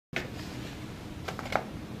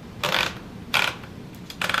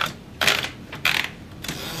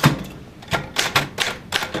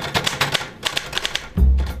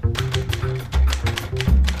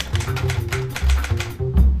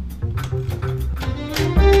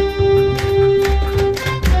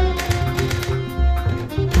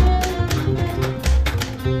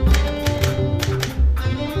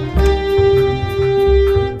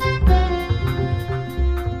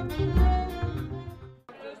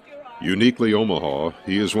Uniquely Omaha,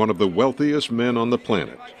 he is one of the wealthiest men on the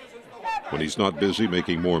planet. When he's not busy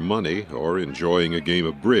making more money or enjoying a game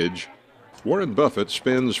of bridge, Warren Buffett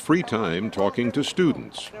spends free time talking to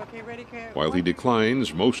students. While he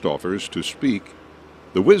declines most offers to speak,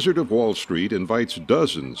 the Wizard of Wall Street invites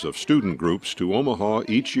dozens of student groups to Omaha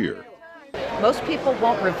each year. Most people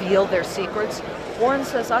won't reveal their secrets. Warren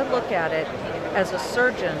says, I look at it as a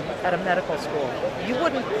surgeon at a medical school. You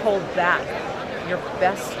wouldn't hold back your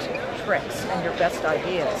best tricks and your best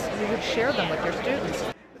ideas. You would share them with your students.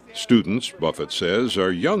 Students, Buffett says,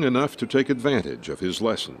 are young enough to take advantage of his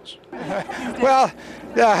lessons. Well,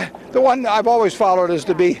 the one I've always followed is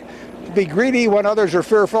to be greedy when others are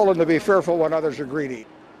fearful and to be fearful when others are greedy.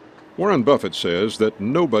 Warren Buffett says that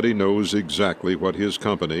nobody knows exactly what his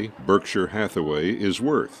company, Berkshire Hathaway, is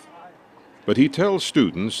worth. But he tells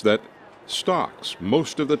students that stocks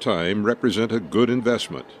most of the time represent a good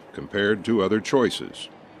investment compared to other choices.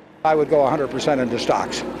 I would go 100% into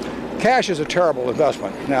stocks. Cash is a terrible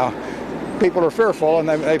investment. Now, people are fearful and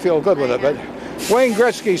they feel good with it, but Wayne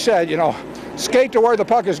Gretzky said, you know, skate to where the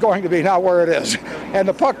puck is going to be, not where it is. And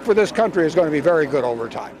the puck for this country is going to be very good over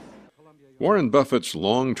time. Warren Buffett's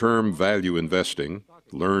long-term value investing,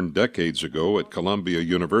 learned decades ago at Columbia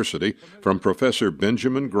University from Professor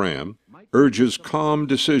Benjamin Graham, urges calm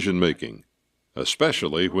decision-making,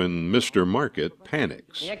 especially when Mr. Market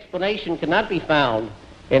panics. The explanation cannot be found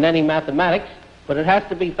in any mathematics, but it has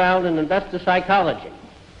to be found in investor psychology.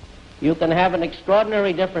 You can have an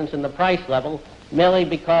extraordinary difference in the price level merely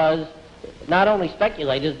because not only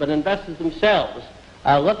speculators but investors themselves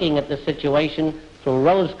are looking at the situation through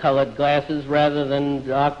rose-colored glasses rather than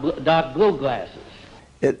dark blue glasses.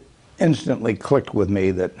 It instantly clicked with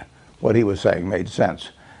me that what he was saying made sense.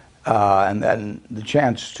 And then the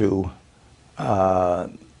chance to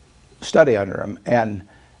study under him and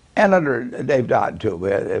under Dave Dodd too.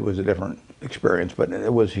 It was a different experience, but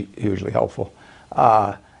it was hugely helpful.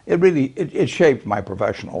 It shaped my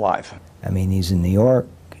professional life. I mean, he's in New York,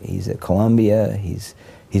 he's at Columbia, he's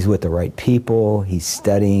with the right people, he's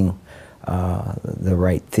studying the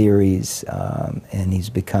right theories, and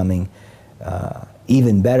he's becoming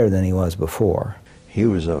even better than he was before. He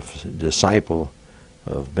was a disciple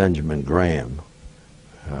of Benjamin Graham,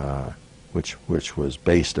 which was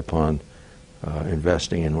based upon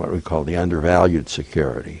investing in what we call the undervalued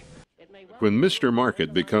security. When Mr.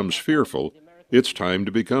 Market becomes fearful, it's time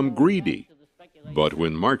to become greedy. But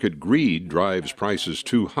when market greed drives prices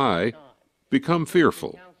too high, become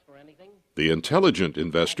fearful. The intelligent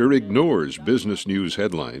investor ignores business news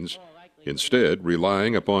headlines, instead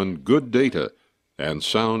relying upon good data and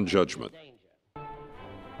sound judgment.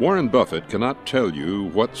 Warren Buffett cannot tell you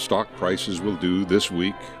what stock prices will do this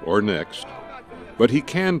week or next, but he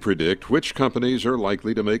can predict which companies are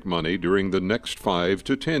likely to make money during the next 5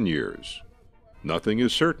 to 10 years. Nothing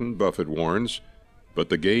is certain, Buffett warns, but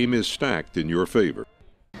the game is stacked in your favor.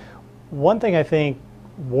 One thing I think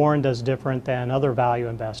Warren does different than other value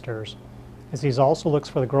investors is he also looks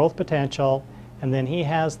for the growth potential, and then he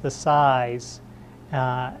has the size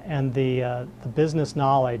and the business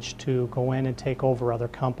knowledge to go in and take over other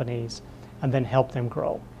companies and then help them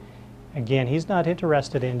grow. Again, he's not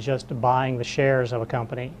interested in just buying the shares of a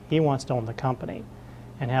company. He wants to own the company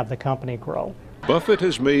and have the company grow. Buffett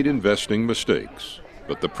has made investing mistakes,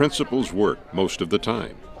 but the principles work most of the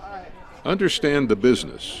time. Understand the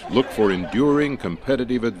business, look for enduring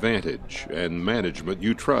competitive advantage and management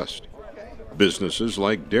you trust. Businesses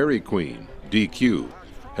like Dairy Queen, DQ,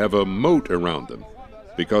 have a moat around them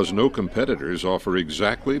because no competitors offer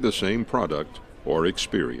exactly the same product or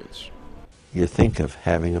experience. You think of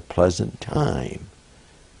having a pleasant time,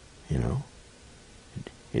 you know.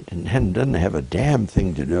 It doesn't have a damn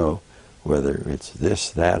thing to do whether it's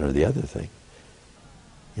this, that, or the other thing.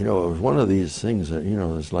 You know, it was one of these things that, you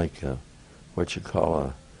know, it's like what you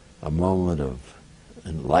call a moment of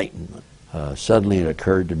enlightenment. Suddenly it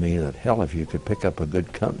occurred to me that, hell, if you could pick up a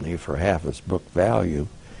good company for half its book value,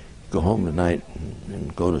 go home tonight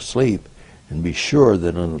and go to sleep and be sure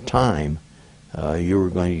that in the time you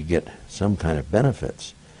were going to get some kind of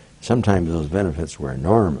benefits. Sometimes those benefits were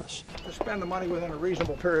enormous. To spend the money within a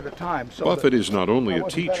reasonable period of time. So Buffett is not only a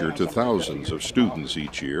teacher to thousands of students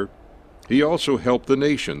each year, he also helped the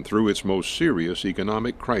nation through its most serious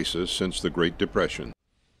economic crisis since the Great Depression.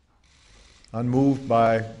 Unmoved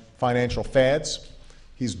by financial fads,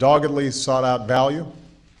 he's doggedly sought out value,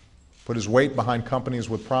 put his weight behind companies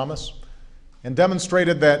with promise, and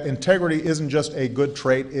demonstrated that integrity isn't just a good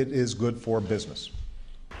trait, it is good for business.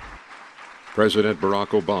 President Barack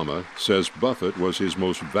Obama says Buffett was his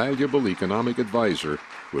most valuable economic advisor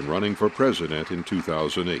when running for president in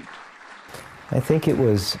 2008. I think it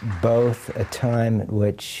was both a time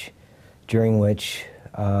during which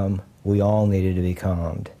we all needed to be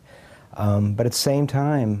calmed. But at the same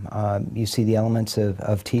time, you see the elements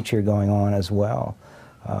of teacher going on as well.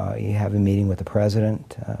 You have a meeting with the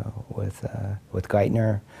president, with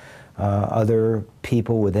Geithner, other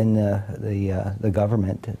people within the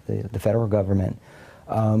government, the federal government,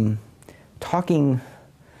 talking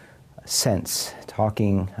sense,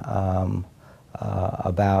 talking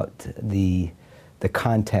about the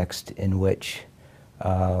context in which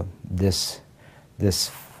this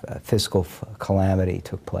fiscal calamity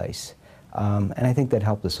took place. And I think that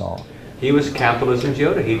helped us all. He was capitalism's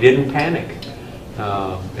Yoda. He didn't panic.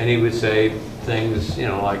 And he would say things, you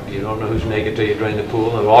know, like, you don't know who's naked till you drain the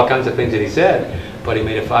pool, and all kinds of things that he said. But he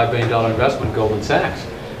made a $5 billion investment in Goldman Sachs.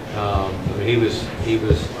 He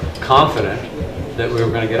was confident that we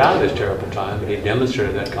were going to get out of this terrible time, and he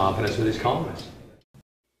demonstrated that confidence with his columnists.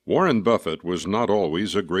 Warren Buffett was not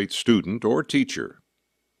always a great student or teacher.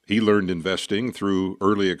 He learned investing through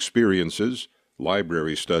early experiences,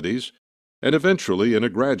 library studies, and eventually in a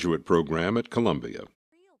graduate program at Columbia.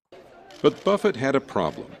 But Buffett had a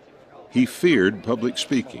problem. He feared public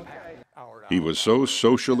speaking. He was so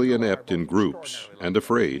socially inept in groups and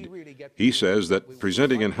afraid, he says that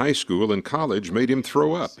presenting in high school and college made him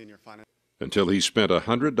throw up, until he spent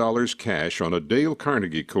 $100 cash on a Dale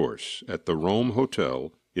Carnegie course at the Rome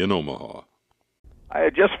Hotel in Omaha. I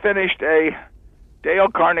had just finished a Dale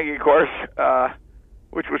Carnegie course,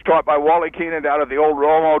 which was taught by Wally Keenan out of the old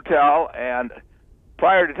Rome Hotel, and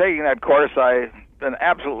prior to taking that course, I'd been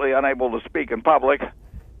absolutely unable to speak in public,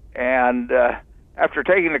 and after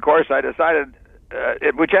taking the course, I decided,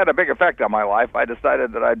 which had a big effect on my life, I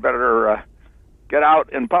decided that I'd better get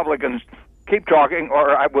out in public and keep talking,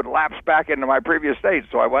 or I would lapse back into my previous state.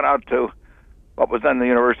 So I went out to what was then the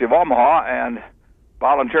University of Omaha and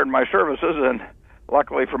volunteered my services, and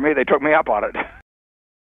luckily for me, they took me up on it.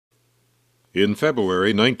 In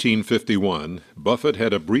February 1951, Buffett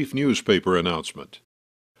had a brief newspaper announcement.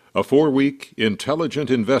 A 4-week intelligent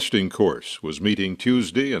investing course was meeting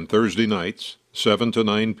Tuesday and Thursday nights, 7 to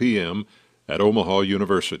 9 p.m. at Omaha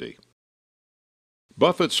University.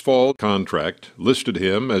 Buffett's fall contract listed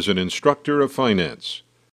him as an instructor of finance.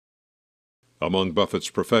 Among Buffett's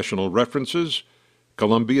professional references,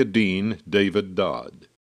 Columbia Dean David Dodd.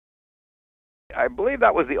 I believe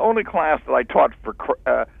that was the only class that I taught for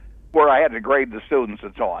where I had to grade the students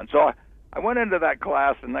and so on. So I went into that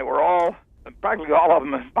class, and they were all, practically all of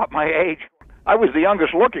them, about my age. I was the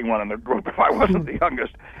youngest looking one in the group, if I wasn't the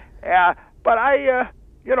youngest. But I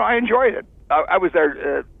enjoyed it. I was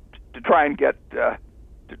there to try and get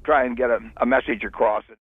a message across.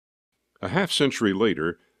 A half-century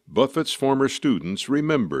later, Buffett's former students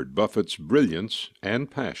remembered Buffett's brilliance and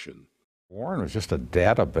passion. Warren was just a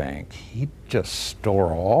data bank. He'd just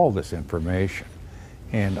store all this information.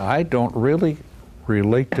 And I don't really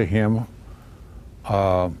relate to him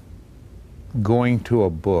going to a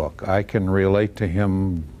book. I can relate to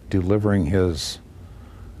him delivering his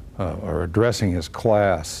or addressing his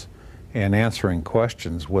class and answering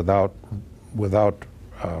questions without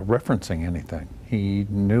referencing anything. He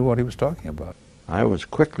knew what he was talking about. I was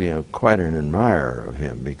quickly quite an admirer of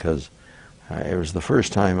him, because it was the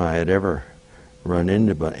first time I had ever run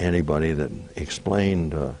into anybody that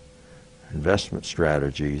explained investment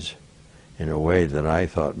strategies in a way that I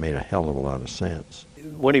thought made a hell of a lot of sense.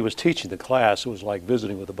 When he was teaching the class, it was like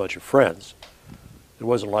visiting with a bunch of friends. It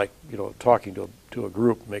wasn't like, talking to a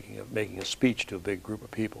group, making a speech to a big group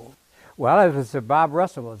of people. Well, it was Bob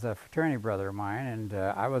Russell was a fraternity brother of mine, and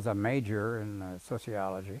I was a major in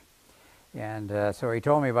sociology. And so he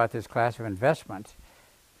told me about this class of investment.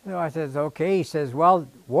 So I says, okay. He says, well,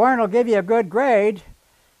 Warren will give you a good grade.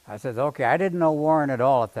 I says, okay. I didn't know Warren at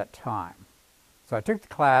all at that time. So I took the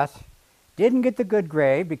class, didn't get the good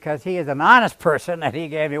grade because he is an honest person and he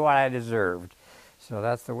gave me what I deserved. So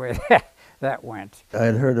that's the way that went. I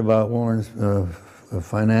had heard about Warren's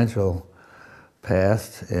financial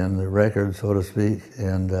past and the record, so to speak,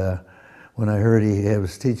 and when I heard he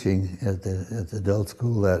was teaching at the adult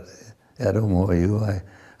school at Omaha U,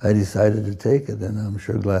 I decided to take it, and I'm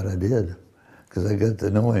sure glad I did, because I got to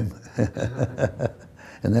know him,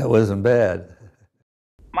 and that wasn't bad.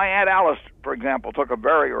 My Aunt Alice, for example, took a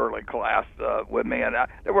very early class with me, and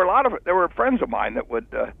there were friends of mine that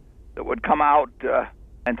would come out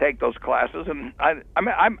and take those classes, and I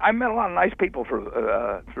met a lot of nice people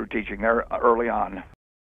through teaching there early on.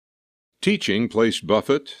 Teaching placed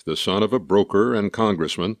Buffett, the son of a broker and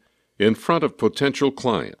congressman, in front of potential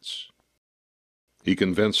clients. He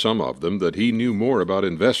convinced some of them that he knew more about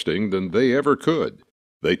investing than they ever could.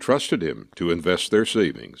 They trusted him to invest their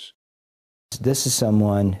savings. This is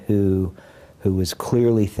someone who was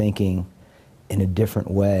clearly thinking in a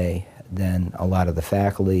different way than a lot of the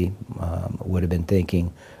faculty would have been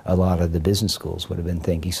thinking, a lot of the business schools would have been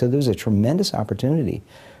thinking. So there was a tremendous opportunity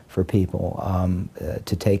for people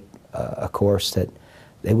to take a course that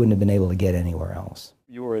they wouldn't have been able to get anywhere else.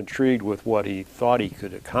 You were intrigued with what he thought he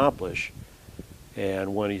could accomplish,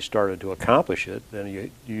 and when he started to accomplish it,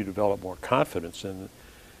 then you develop more confidence in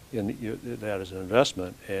that as an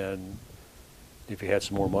investment, and if you had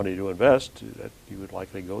some more money to invest, you would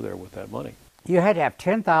likely go there with that money. You had to have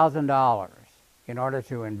 $10,000 in order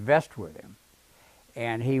to invest with him,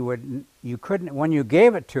 and you couldn't, when you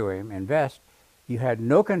gave it to him, invest, you had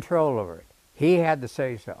no control over it. He had to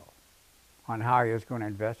say so on how he was going to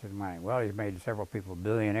invest his money. Well, he's made several people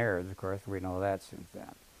billionaires, of course, we know that since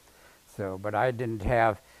then. So, but I didn't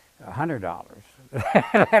have $100,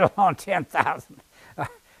 let alone $10,000,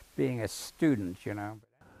 being a student, you know.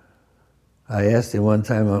 I asked him one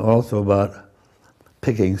time also about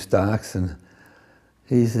picking stocks, and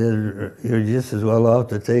he said, you're just as well off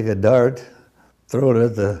to take a dart, throw it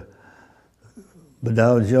at the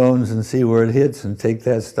Dow Jones and see where it hits and take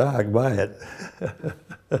that stock, buy it,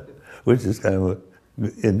 which is kind of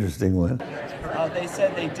an interesting one. They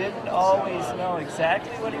said they didn't always know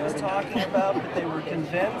exactly what he was talking about, but they were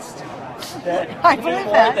convinced that he knew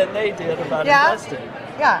more than they did about investing.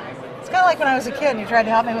 Yeah, it's kind of like when I was a kid and he tried to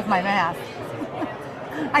help me with my math.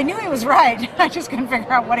 I knew he was right, I just couldn't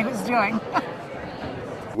figure out what he was doing.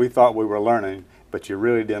 We thought we were learning, but you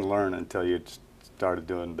really didn't learn until you started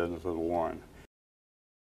doing business with Warren.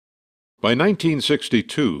 By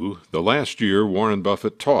 1962, the last year Warren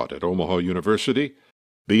Buffett taught at Omaha University,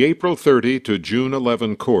 the April 30 to June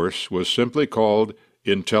 11 course was simply called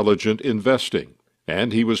Intelligent Investing,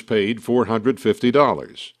 and he was paid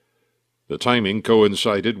 $450. The timing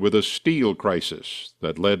coincided with a steel crisis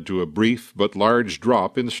that led to a brief but large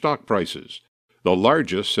drop in stock prices, the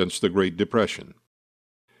largest since the Great Depression.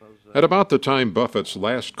 At about the time Buffett's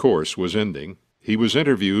last course was ending, he was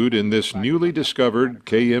interviewed in this newly discovered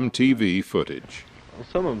KMTV footage.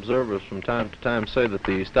 Some observers from time to time say that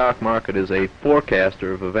the stock market is a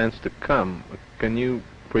forecaster of events to come. Can you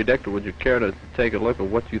predict, or would you care to take a look at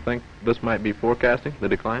what you think this might be forecasting, the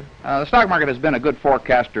decline? The stock market has been a good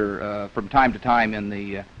forecaster from time to time in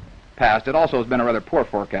the past. It also has been a rather poor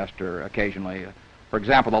forecaster occasionally. For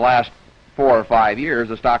example, the last 4 or 5 years,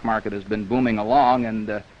 the stock market has been booming along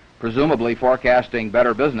and presumably forecasting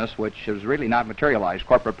better business, which has really not materialized.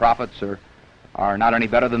 Corporate profits are not any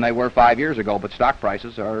better than they were 5 years ago, but stock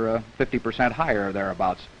prices are 50% higher or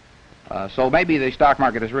thereabouts. So maybe the stock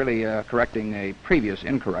market is really correcting a previous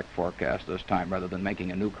incorrect forecast this time rather than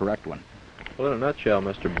making a new correct one. Well, in a nutshell,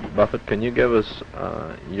 Mr. Buffett, can you give us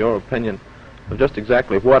your opinion of just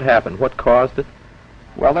exactly what happened, what caused it?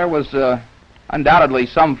 Well, there was undoubtedly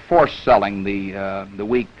some forced selling the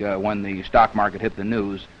week when the stock market hit the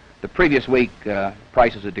news. The previous week,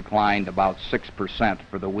 prices had declined about 6%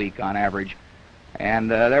 for the week on average,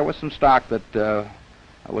 and there was some stock that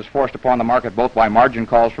was forced upon the market both by margin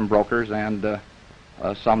calls from brokers and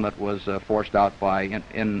some that was forced out by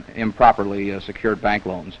improperly secured bank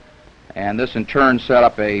loans. And this in turn set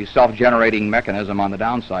up a self-generating mechanism on the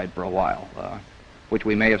downside for a while, which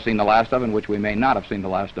we may have seen the last of and which we may not have seen the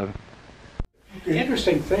last of. The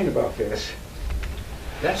interesting thing about this,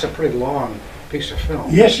 that's a pretty long piece of film.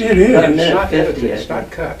 Yes, it is. It's not edited, it's not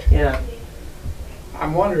cut. Yeah.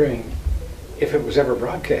 I'm wondering if it was ever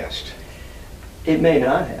broadcast. It may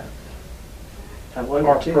not have. I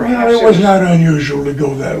wonder too. Well, it was not unusual to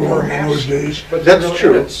go that long in those days. But that's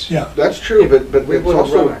true. Yeah, that's true. But we it's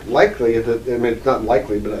also likely that, I mean, it's not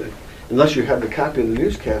likely, but unless you have the copy of the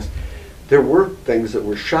newscast, there were things that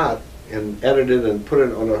were shot and edited and put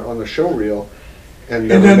it on the show reel, and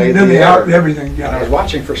then they out everything. Yeah. I was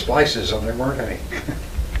watching for splices, and there weren't any.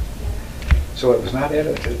 So it was not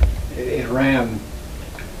edited. It ran.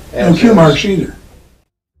 No cue marks either.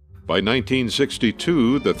 By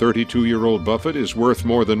 1962, the 32-year-old Buffett is worth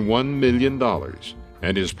more than $1 million,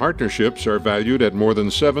 and his partnerships are valued at more than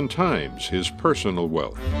 7 times his personal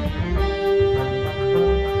wealth.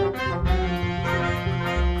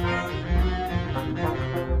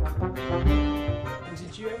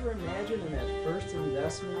 Did you ever imagine in that first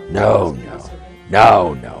investment? No.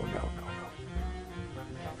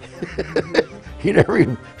 He never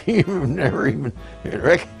even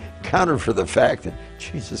accounted for the fact that,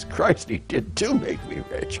 Jesus Christ, he did too make me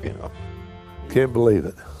rich, you know. Can't believe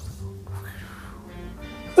it.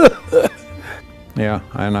 Yeah,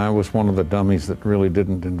 and I was one of the dummies that really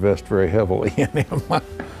didn't invest very heavily in him.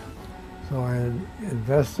 So I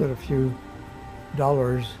invested a few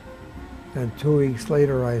dollars, and 2 weeks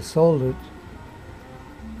later I sold it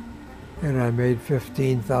and I made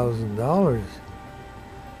 $15,000.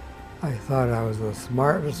 I thought I was the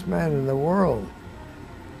smartest man in the world.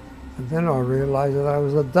 And then I realized that I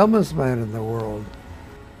was the dumbest man in the world.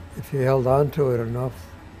 If you held on to it enough,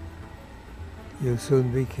 you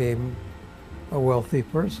soon became a wealthy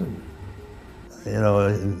person. You know,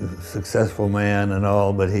 a successful man and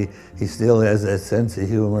all, but he still has that sense of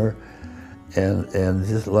humor and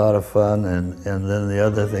just a lot of fun. And then the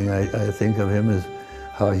other thing I think of him is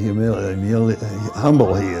how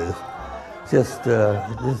humble he is. Just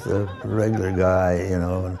a regular guy, you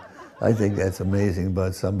know. And I think that's amazing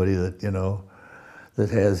about somebody that, you know, that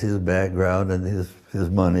has his background and his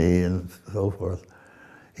money and so forth.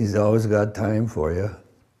 He's always got time for you,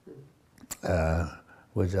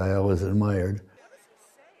 which I always admired.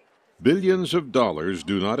 Billions of dollars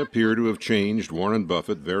do not appear to have changed Warren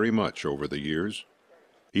Buffett very much over the years.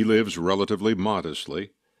 He lives relatively modestly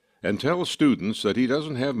and tells students that he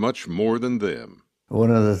doesn't have much more than them. One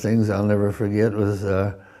of the things I'll never forget was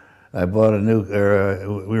I bought a new,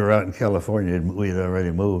 we were out in California, we'd already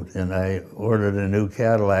moved, and I ordered a new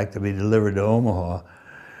Cadillac to be delivered to Omaha.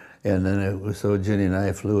 And then it was, so Ginny and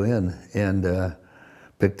I flew in and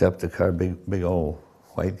picked up the car, big old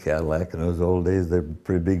white Cadillac. In those old days, they're a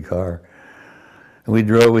pretty big car. And we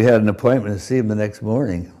drove, we had an appointment to see him the next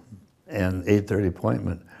morning, and 8:30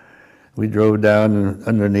 appointment. We drove down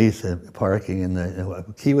underneath the parking in the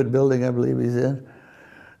Keywood building, I believe he's in.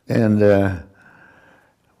 And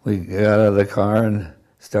we got out of the car and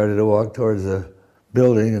started to walk towards the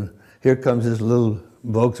building, and here comes this little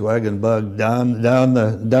Volkswagen Bug down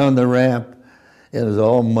the ramp. It was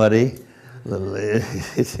all muddy.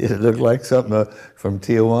 It looked like something from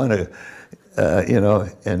Tijuana, you know.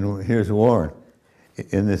 And here's Warren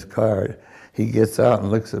in this car. He gets out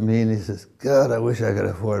and looks at me and he says, "God, I wish I could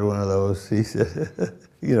afford one of those." He said,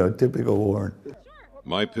 you know, typical Warren.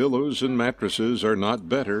 My pillows and mattresses are not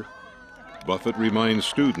better. Buffett reminds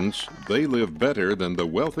students they live better than the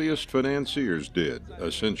wealthiest financiers did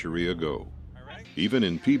a century ago. Even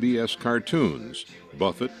in PBS cartoons,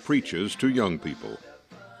 Buffett preaches to young people.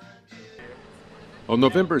 On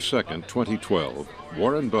November 2nd, 2012,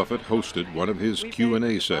 Warren Buffett hosted one of his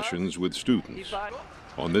Q&A sessions with students.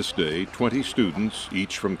 On this day, 20 students,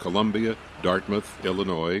 each from Columbia, Dartmouth,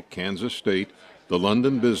 Illinois, Kansas State, the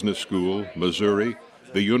London Business School, Missouri,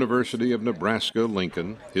 the University of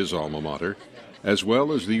Nebraska-Lincoln, his alma mater, as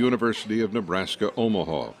well as the University of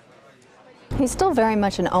Nebraska-Omaha. He's still very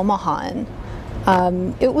much an Omahan.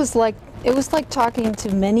 It was like talking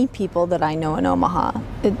to many people that I know in Omaha.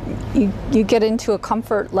 You get into a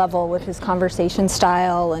comfort level with his conversation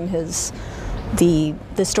style and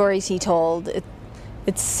the stories he told.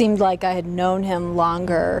 It seemed like I had known him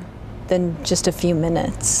longer than just a few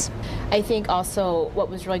minutes. I think also what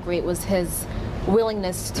was really great was his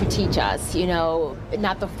willingness to teach us, you know,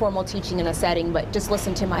 not the formal teaching in a setting, but just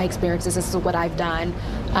listen to my experiences, this is what I've done.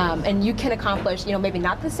 And you can accomplish, you know, maybe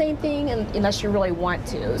not the same thing unless you really want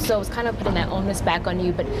to. So it's kind of putting that onus back on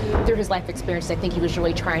you, but through his life experience, I think he was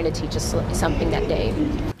really trying to teach us something that day.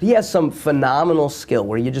 He has some phenomenal skill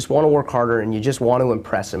where you just want to work harder and you just want to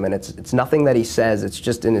impress him, and it's nothing that he says, it's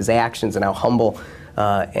just in his actions and how humble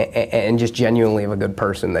and just genuinely of a good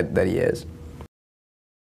person that he is.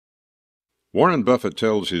 Warren Buffett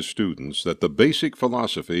tells his students that the basic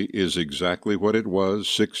philosophy is exactly what it was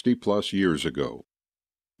 60-plus years ago.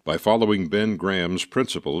 By following Ben Graham's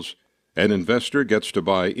principles, an investor gets to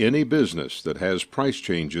buy any business that has price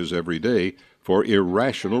changes every day for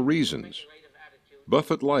irrational reasons.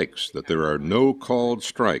 Buffett likes that there are no called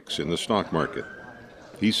strikes in the stock market.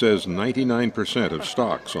 He says 99% of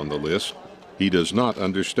stocks on the list he does not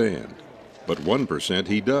understand, but 1%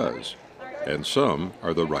 he does, and some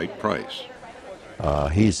are the right price.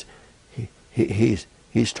 He's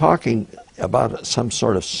talking about some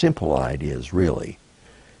sort of simple ideas, really.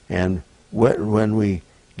 And when we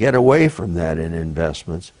get away from that in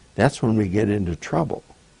investments, that's when we get into trouble.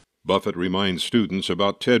 Buffett reminds students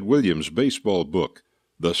about Ted Williams' baseball book,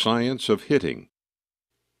 The Science of Hitting.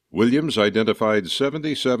 Williams identified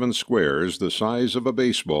 77 squares the size of a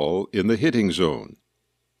baseball in the hitting zone.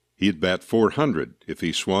 He'd bat 400 if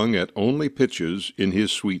he swung at only pitches in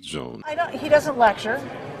his sweet zone. He doesn't lecture.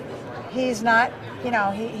 He's not, you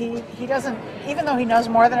know, he doesn't, even though he knows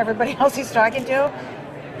more than everybody else he's talking to,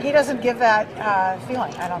 he doesn't give that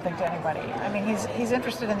feeling, I don't think, to anybody. I mean, he's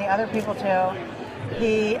interested in the other people too.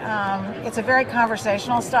 It's a very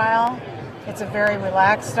conversational style. It's a very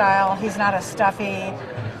relaxed style. He's not a stuffy,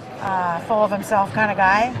 full of himself kind of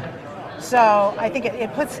guy. So I think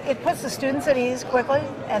it puts the students at ease quickly,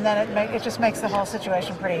 and then it just makes the whole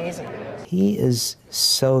situation pretty easy. He is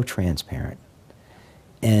so transparent.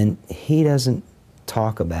 And he doesn't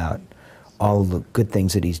talk about all the good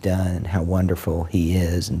things that he's done and how wonderful he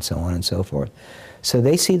is and so on and so forth. So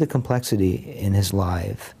they see the complexity in his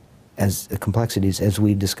life as the complexities as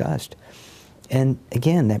we've discussed. And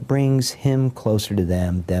again, that brings him closer to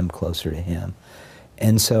them closer to him.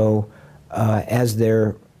 And so as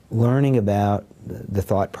they're learning about the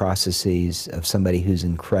thought processes of somebody who's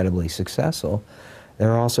incredibly successful,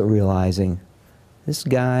 they're also realizing this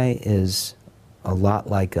guy is a lot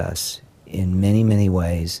like us in many, many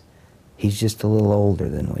ways. He's just a little older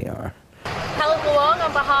than we are. Helen Long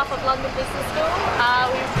on behalf of London Business School.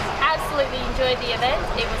 We've absolutely enjoyed the event.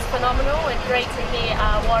 It was phenomenal and great to hear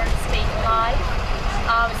Warren speak live.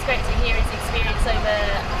 It's great to hear his experience over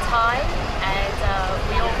time, and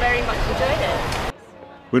we all very much enjoyed it.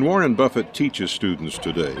 When Warren Buffett teaches students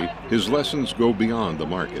today, his lessons go beyond the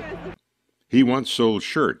market. He once sold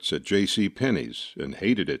shirts at J.C. Penney's and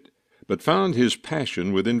hated it, but found his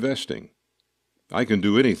passion with investing. I can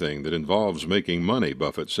do anything that involves making money,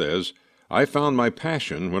 Buffett says. I found my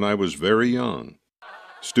passion when I was very young.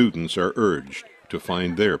 Students are urged to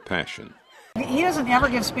find their passion. He doesn't ever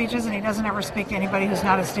give speeches, and he doesn't ever speak to anybody who's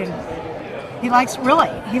not a student. He likes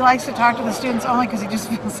to talk to the students only because he just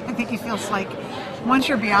feels, I think he feels like once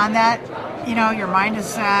you're beyond that, you know, your mind is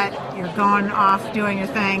set, you're going off doing your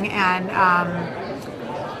thing, and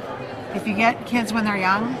if you get kids when they're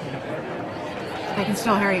young, they can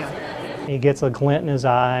still hear you. He gets a glint in his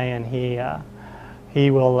eye, and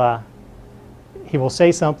he will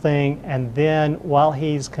say something, and then while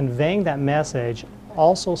he's conveying that message,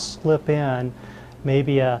 also slip in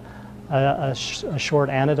maybe a short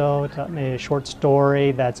anecdote, maybe a short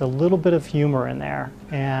story that's a little bit of humor in there,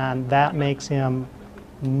 and that makes him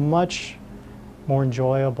much more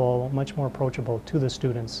enjoyable, much more approachable to the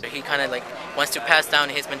students. He kind of like wants to pass down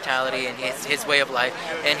his mentality and his way of life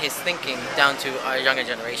and his thinking down to our younger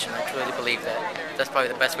generation. I truly believe that that's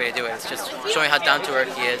probably the best way to do it. It's just showing how down to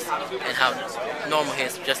earth he is and how normal he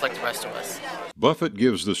is, just like the rest of us. Buffett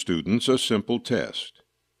gives the students a simple test.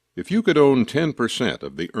 If you could own 10%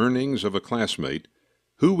 of the earnings of a classmate,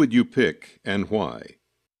 who would you pick and why?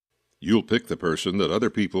 You'll pick the person that other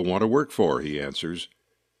people want to work for, he answers.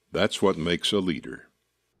 That's what makes a leader.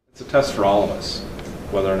 It's a test for all of us,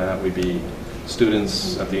 whether or not we be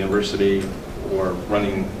students at the university or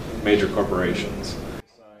running major corporations.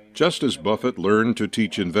 Just as Buffett learned to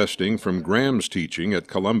teach investing from Graham's teaching at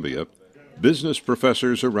Columbia, business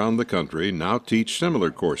professors around the country now teach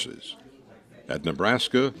similar courses. At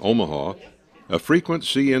Nebraska, Omaha, a frequent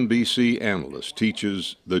CNBC analyst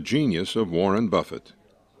teaches the genius of Warren Buffett.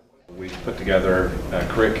 We put together a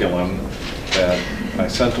curriculum that I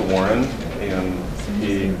sent to Warren, and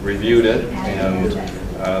he reviewed it, and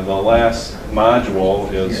the last module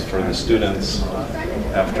is for the students,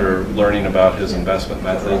 after learning about his investment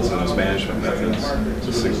methods and his management methods,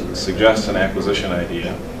 to suggest an acquisition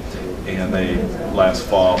idea. And they last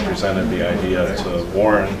fall presented the idea to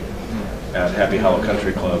Warren at Happy Hollow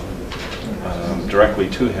Country Club directly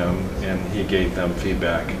to him, and he gave them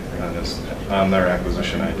feedback on their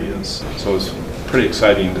acquisition ideas. So it's pretty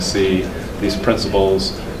exciting to see these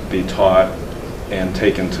principles be taught and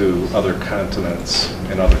taken to other continents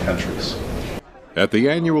and other countries. At the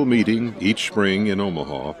annual meeting each spring in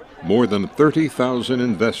Omaha, more than 30,000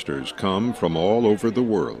 investors come from all over the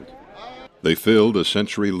world. They filled a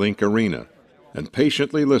CenturyLink arena and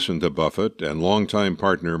patiently listened to Buffett and longtime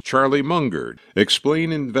partner Charlie Munger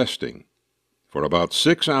explain investing. For about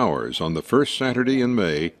 6 hours on the first Saturday in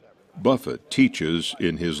May, Buffett teaches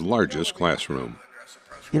in his largest classroom.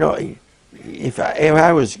 You know, if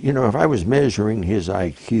I was measuring his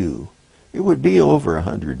IQ, it would be over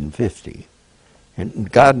 150. And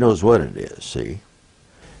God knows what it is, see?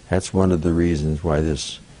 That's one of the reasons why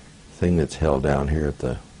this thing that's held down here at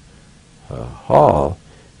the hall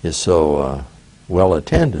is so well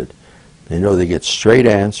attended. They know they get straight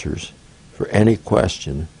answers for any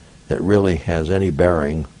question that really has any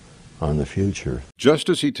bearing on the future. Just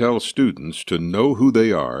as he tells students to know who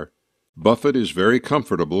they are, Buffett is very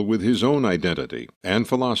comfortable with his own identity and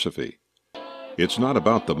philosophy. It's not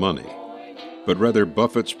about the money, but rather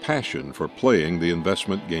Buffett's passion for playing the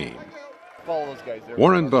investment game.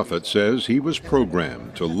 Warren Buffett says he was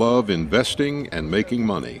programmed to love investing and making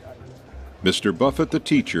money. Mr. Buffett, the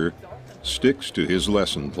teacher, sticks to his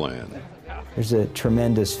lesson plan. There's a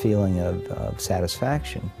tremendous feeling of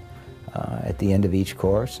satisfaction at the end of each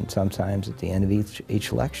course, and sometimes at the end of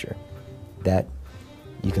each lecture, that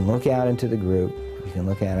you can look out into the group, you can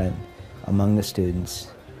look at it among the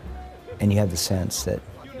students, and you have the sense that,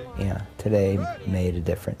 yeah, today made a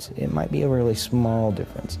difference. It might be a really small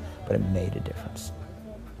difference, but it made a difference.